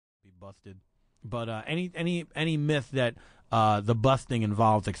busted. But any myth that the busting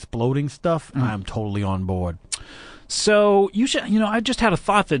involves exploding stuff, I'm totally on board. So you should, I just had a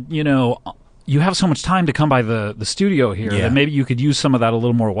thought that, you have so much time to come by the studio here that maybe you could use some of that a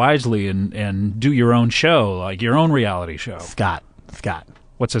little more wisely and do your own show, like your own reality show. Scott.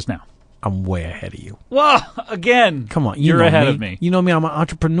 What's this now? I'm way ahead of you. Whoa, again. Come on. You're ahead of me. You know me, I'm an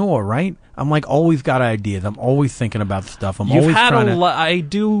entrepreneur, right? I'm like always got ideas. I'm always thinking about stuff. You have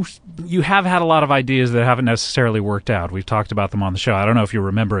had a lot of ideas that haven't necessarily worked out. We've talked about them on the show. I don't know if you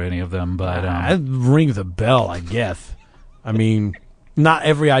remember any of them, but it rings a bell, I guess. I mean, not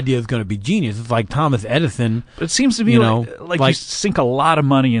every idea is going to be genius. It's like Thomas Edison. It seems to be like you sink a lot of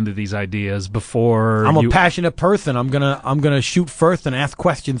money into these ideas before. I'm a passionate person. I'm gonna shoot first and ask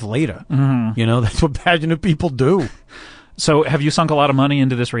questions later. Mm-hmm. That's what passionate people do. So, have you sunk a lot of money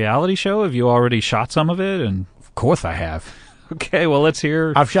into this reality show? Have you already shot some of it? And of course, I have. Okay, well, let's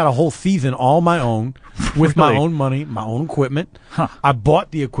hear. I've shot a whole season all my own, with my own money, my own equipment. Huh. I bought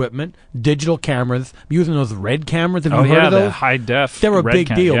the equipment, digital cameras. I'm using those red cameras. Have you heard of those? The high def. They're a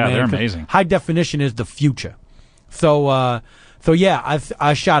big deal, man. They're amazing. High definition is the future. So yeah,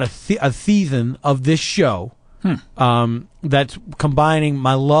 I shot a season of this show. That's combining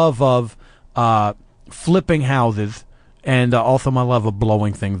my love of flipping houses and also my love of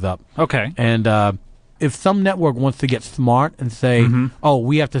blowing things up. Okay. And if some network wants to get smart and say, oh,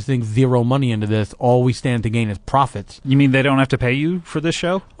 we have to sink zero money into this, all we stand to gain is profits. You mean they don't have to pay you for this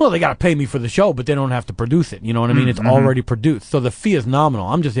show? Well, they got to pay me for the show, but they don't have to produce it. You know what I mean? It's already produced. So the fee is nominal.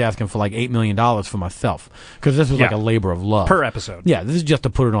 I'm just asking for like $8 million for myself because this was like a labor of love. Per episode. Yeah, this is just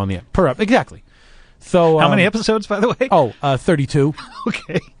to put it on the air. Exactly. So how many episodes, by the way? 32.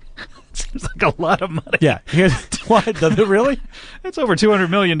 Okay. Seems like a lot of money. Yeah. What? Does it really? It's over $200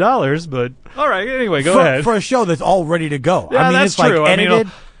 million, but all right. Anyway, go ahead. For a show that's all ready to go. Yeah, I mean, that's it's true. Like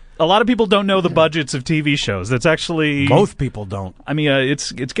edited. A lot of people don't know the budgets of TV shows. That's actually... Most people don't. I mean,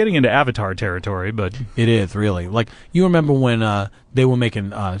 it's getting into Avatar territory, but... It is, really. Like, you remember when they were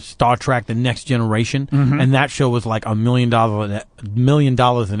making Star Trek The Next Generation, and that show was like $1 million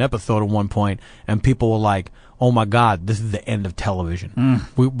an episode at one point, and people were like, oh my God, this is the end of television.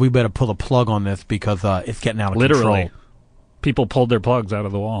 We better pull the plug on this because it's getting out of control. Literally. People pulled their plugs out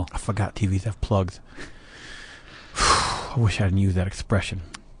of the wall. I forgot TVs have plugs. I wish I didn't use that expression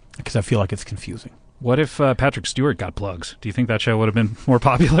because I feel like it's confusing. What if Patrick Stewart got plugs? Do you think that show would have been more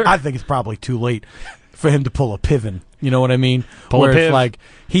popular? I think it's probably too late for him to pull a Piven. You know what I mean? Where it's like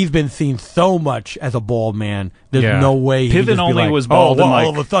he's been seen so much as a bald man. There's no way he Piven only was bald. Oh, well,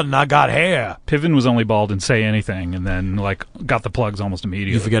 all of a sudden I got hair. Piven was only bald and say anything, and then got the plugs almost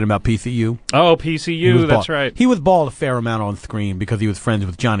immediately. You forget about PCU? Oh, PCU, that's right. He was bald a fair amount on screen because he was friends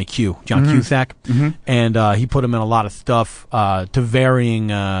with John Cusack, and he put him in a lot of stuff to varying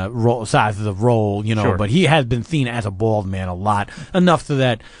sizes of role. But he has been seen as a bald man a lot, enough so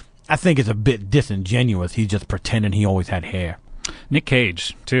that I think it's a bit disingenuous. He's just pretending he always had hair. Nick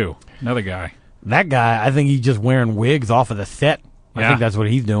Cage, too. Another guy. That guy, I think he's just wearing wigs off of the set. I think that's what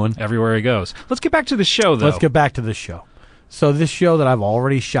he's doing. Everywhere he goes. Let's get back to the show, though. Let's get back to the show. So this show that I've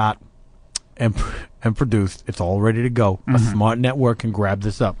already shot and produced, it's all ready to go. A smart network can grab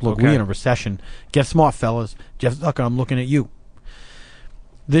this up. Look, we're in a recession. Get smart, fellas. Jeff Zucker, I'm looking at you.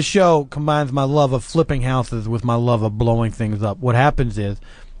 This show combines my love of flipping houses with my love of blowing things up. What happens is,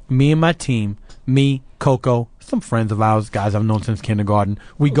 me and my team, Coco, some friends of ours, guys I've known since kindergarten,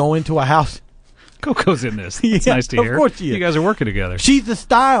 we go into a house. Coco's in this. It's nice to hear. Of course she is. You guys are working together. She's the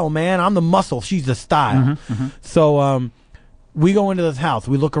style, man. I'm the muscle. She's the style. So we go into this house.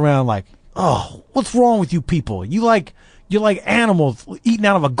 We look around like, oh, what's wrong with you people? You're like animals eating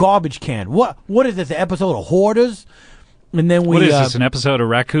out of a garbage can. What is this, an episode of Hoarders? And then what is this, an episode of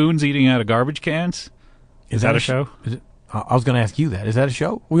raccoons eating out of garbage cans? Is that a show? Is it? I was going to ask you that. Is that a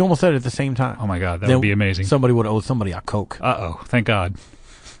show? We almost said it at the same time. Oh, my God. That would be amazing. Somebody would owe somebody a Coke. Uh-oh. Thank God.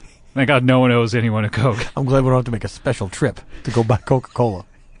 Thank God no one owes anyone a Coke. I'm glad we don't have to make a special trip to go buy Coca-Cola.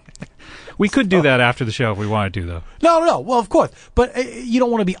 We could do that after the show if we wanted to, though. No. Well, of course. But you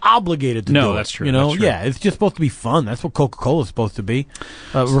don't want to be obligated to do it. No, that's true. That's true. Yeah, it's just supposed to be fun. That's what Coca-Cola is supposed to be.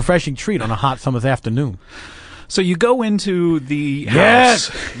 A refreshing treat on a hot summer's afternoon. So you go into the house.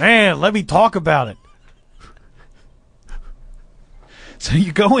 Yes! Man, let me talk about it. So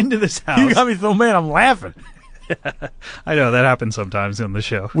you go into this house. You got me so mad I'm laughing. I know, that happens sometimes on the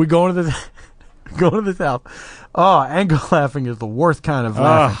show. We go into this house. Oh, anger laughing is the worst kind of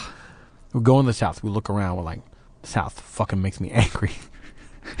laughing. We go in this house. We look around. We're like, this house fucking makes me angry.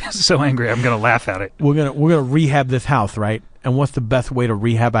 So angry, I'm going to laugh at it. We're gonna rehab this house, right? And what's the best way to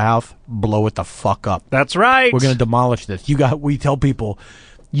rehab a house? Blow it the fuck up. That's right. We're going to demolish this. We tell people,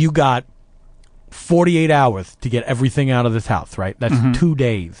 you got 48 hours to get everything out of this house, right? That's 2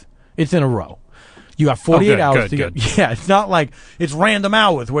 days. It's in a row. You got 48 hours to get. Yeah, it's not like it's random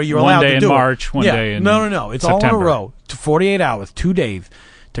hours where you're allowed to do it. 1 day in March, 1 day in No. It's September. all in a row. 48 hours, 2 days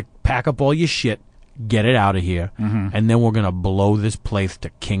to pack up all your shit, get it out of here, and then we're gonna blow this place to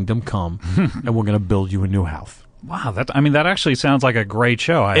kingdom come, and we're gonna build you a new house. Wow, that actually sounds like a great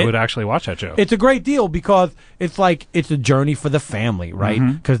show. I would actually watch that show. It's a great deal because it's like it's a journey for the family, right?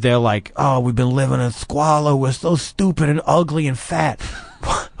 Because they're like, oh, we've been living in squalor. We're so stupid and ugly and fat.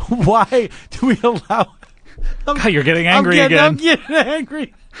 Why do we allow? God, you're getting angry again. I'm getting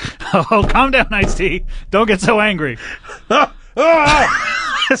angry. Oh, calm down, Ice-T. Don't get so angry. Now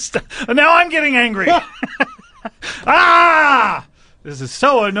I'm getting angry. This is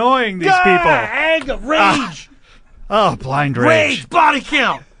so annoying, these people. Anger, rage. Oh, blind rage. Rage, body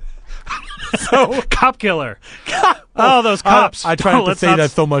count. So, cop killer. Oh, those cops. I try not to say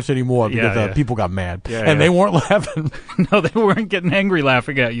that so much anymore because people got mad. Yeah. They weren't laughing. No, they weren't getting angry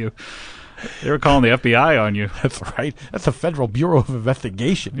laughing at you. They were calling the FBI on you. That's right. That's the Federal Bureau of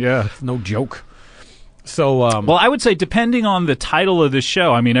Investigation. Yeah. It's no joke. So, well, I would say depending on the title of this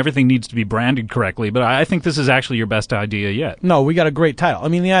show, I mean, everything needs to be branded correctly, but I think this is actually your best idea yet. No, we got a great title. I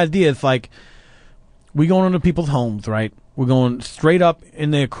mean, the idea is like, we going into people's homes, right? We're going straight up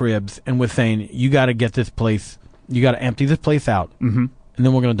in their cribs, and we're saying, you got to get this place, you got to empty this place out, and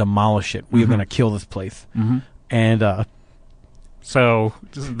then we're going to demolish it. We're going to kill this place. And so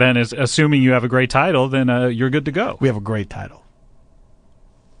then, assuming you have a great title, then you're good to go. We have a great title.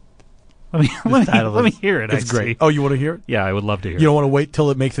 Let me hear it. It's great. Oh, you want to hear it? Yeah, I would love to hear it. You don't want to wait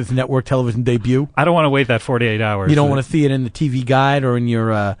till it makes its network television debut? I don't want to wait that 48 hours. You don't want to see it in the TV guide or in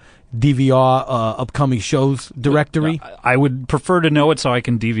your DVR upcoming shows directory? I would prefer to know it so I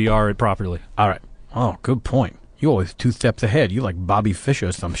can DVR it properly. All right. Oh, good point. You always 2 steps ahead. You like Bobby Fischer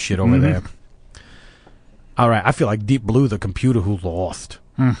or some shit over there. All right. I feel like Deep Blue, the computer who lost.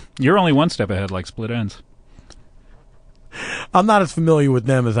 You're only 1 step ahead, like Split Ends. I'm not as familiar with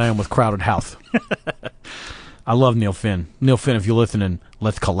them as I am with Crowded House. I love Neil Finn. Neil Finn, if you're listening,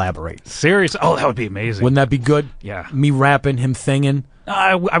 let's collaborate. Seriously? Oh, that would be amazing. Wouldn't that be good? Yeah. Me rapping, him singing.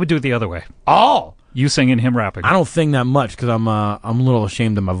 I would do it the other way. Oh! You singing, him rapping. I don't sing that much because I'm a little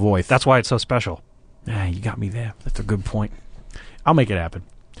ashamed of my voice. That's why it's so special. You got me there. That's a good point. I'll make it happen.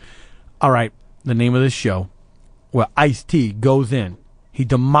 All right. The name of this show, where Ice-T goes in. He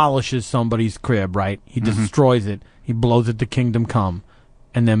demolishes somebody's crib, right? He destroys it. He blows it to kingdom come,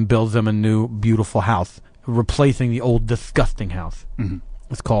 and then builds them a new, beautiful house, replacing the old, disgusting house.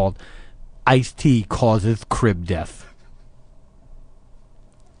 It's called Ice-T Causes Crib Death.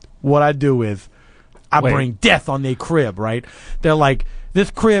 What I do is I bring death on their crib, right? They're like, this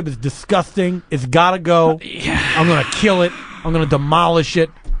crib is disgusting. It's got to go. I'm going to kill it. I'm going to demolish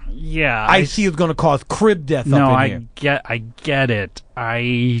it. Yeah. Ice-T is going to cause crib death up in here. I get it.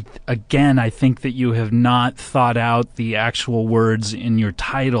 I think that you have not thought out the actual words in your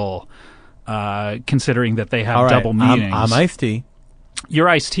title, considering that they have double meanings. I'm Ice-T. You're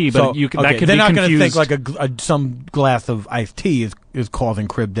Ice-T, but that could be confused. They're not going to think like some glass of iced tea is causing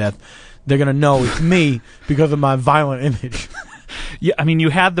crib death. They're going to know it's me because of my violent image. Yeah, I mean, you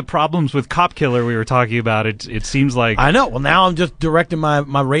had the problems with Cop Killer we were talking about. It seems like... I know. Well, now I'm just directing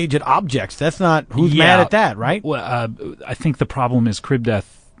my rage at objects. That's not... Who's mad at that, right? Well, I think the problem is crib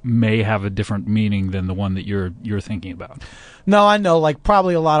death may have a different meaning than the one that you're thinking about. No, I know. Like,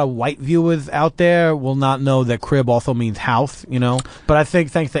 probably a lot of white viewers out there will not know that crib also means house, you know? But I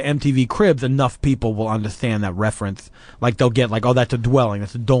think thanks to MTV Cribs, enough people will understand that reference. Like, they'll get like, oh, that's a dwelling.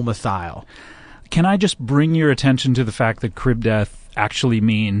 That's a domicile. Can I just bring your attention to the fact that crib death actually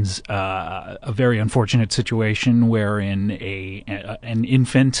means a very unfortunate situation wherein an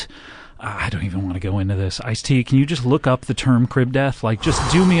infant... I don't even want to go into this. Ice-T, can you just look up the term crib death? Like,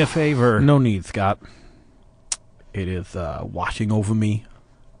 just do me a favor. No need, Scott. It is washing over me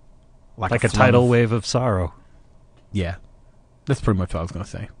like a tidal wave of sorrow. Yeah. That's pretty much what I was going to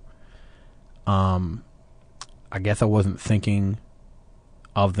say. I guess I wasn't thinking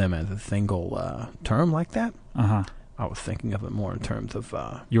of them as a single term like that. Uh-huh. I was thinking of it more in terms of...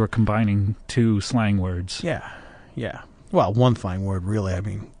 you were combining 2 slang words. Yeah. Well, one slang word, really. I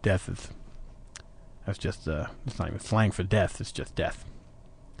mean, death is... That's just... it's not even slang for death. It's just death.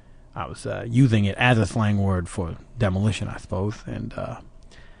 I was using it as a slang word for demolition, I suppose. And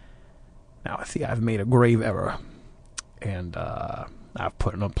now I see I've made a grave error. And I've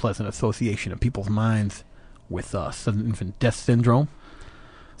put an unpleasant association in people's minds with sudden infant death syndrome.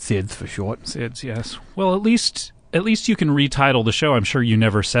 SIDS for short. SIDS, yes. Well, at least you can retitle the show. I'm sure you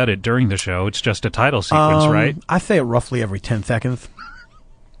never said it during the show. It's just a title sequence, right? I say it roughly every 10 seconds.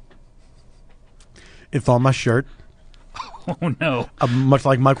 It's on my shirt. Oh, no. Much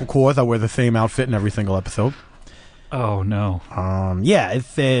like Michael Kors, I wear the same outfit in every single episode. Oh, no. Yeah,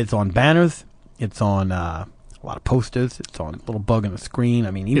 it's on banners. It's on a lot of posters. It's on a little bug in the screen.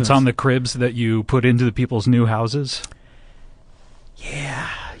 I mean, even it's on the cribs that you put into the people's new houses? Yeah,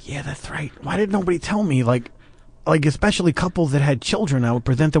 that's right. Why did nobody tell me? Like especially couples that had children, I would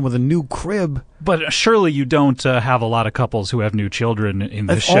present them with a new crib. But surely you don't have a lot of couples who have new children in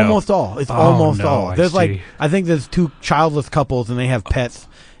this show. Almost all. It's almost all. There's I think there's 2 childless couples and they have pets,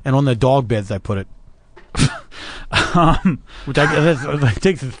 and on their dog beds I put it. Which that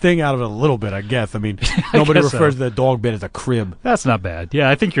takes the sting out of it a little bit, I guess. I mean, nobody refers to their dog bed as a crib. That's not bad. Yeah,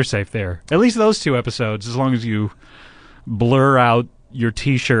 I think you're safe there. At least those 2 episodes, as long as you blur out your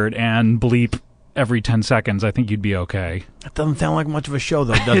T-shirt and bleep every 10 seconds, I think you'd be okay. That doesn't sound like much of a show,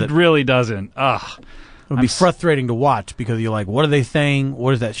 though, does it? It really doesn't. Ugh. It would be frustrating to watch because you're like, what are they saying?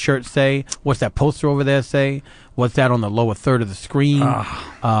 What does that shirt say? What's that poster over there say? What's that on the lower third of the screen?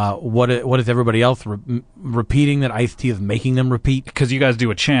 What is everybody else repeating that Ice-T is making them repeat? Because you guys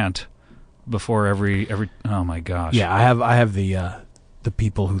do a chant before every. Oh my gosh! Yeah, I have the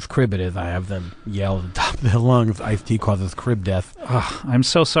people whose crib it is. I have them yell at the top of their lungs. Ice-T causes crib death. I'm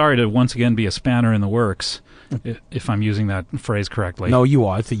so sorry to once again be a spanner in the works, if I'm using that phrase correctly. No, you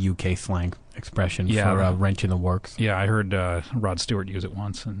are. It's a UK slang expression for wrench in the works. Yeah, I heard Rod Stewart use it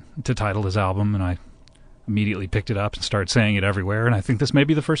once to title his album, and I immediately picked it up and started saying it everywhere, and I think this may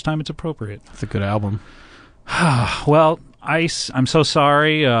be the first time it's appropriate. It's a good album. Well, Ice, I'm so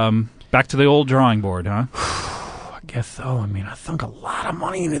sorry. Back to the old drawing board, huh? I guess so. I mean, I sunk a lot of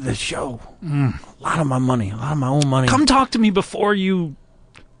money into this show. A lot of my money. A lot of my own money. Come talk to me before you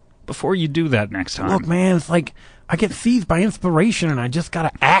do that next time. Look, man, it's like I get seized by inspiration and I just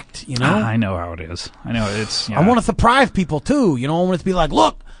gotta act, you know? I know how it is. I know it's... Yeah. I want to surprise people, too. You know, I want it to be like,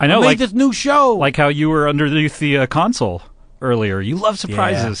 look, I made this new show. Like how you were underneath the console earlier. You love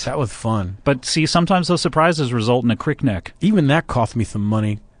surprises. Yeah, that was fun. But see, sometimes those surprises result in a crick neck. Even that cost me some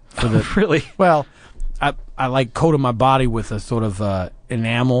money. For the Really? Well, I like coated my body with a sort of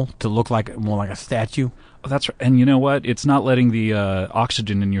enamel to look more like a statue. Oh, that's right. And you know what? It's not letting the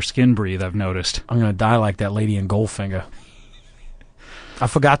oxygen in your skin breathe, I've noticed. I'm going to die like that lady in Goldfinger. I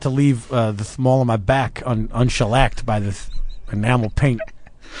forgot to leave the small of my back unshellacked by this enamel paint.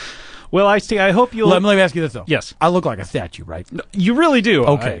 Well, Ice-T, I hope you'll... Let me ask you this, though. Yes. I look like a statue, right? No, you really do.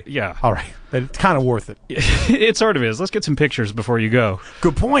 Okay. Yeah. All right. It's kind of worth it. It sort of is. Let's get some pictures before you go.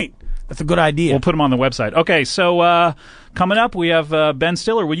 Good point. That's a good idea. We'll put them on the website. Okay, so coming up, we have Ben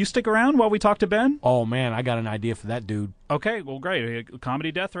Stiller. Will you stick around while we talk to Ben? Oh, man, I got an idea for that dude. Okay, well, great.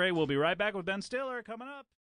 Comedy Death Ray. We'll be right back with Ben Stiller coming up.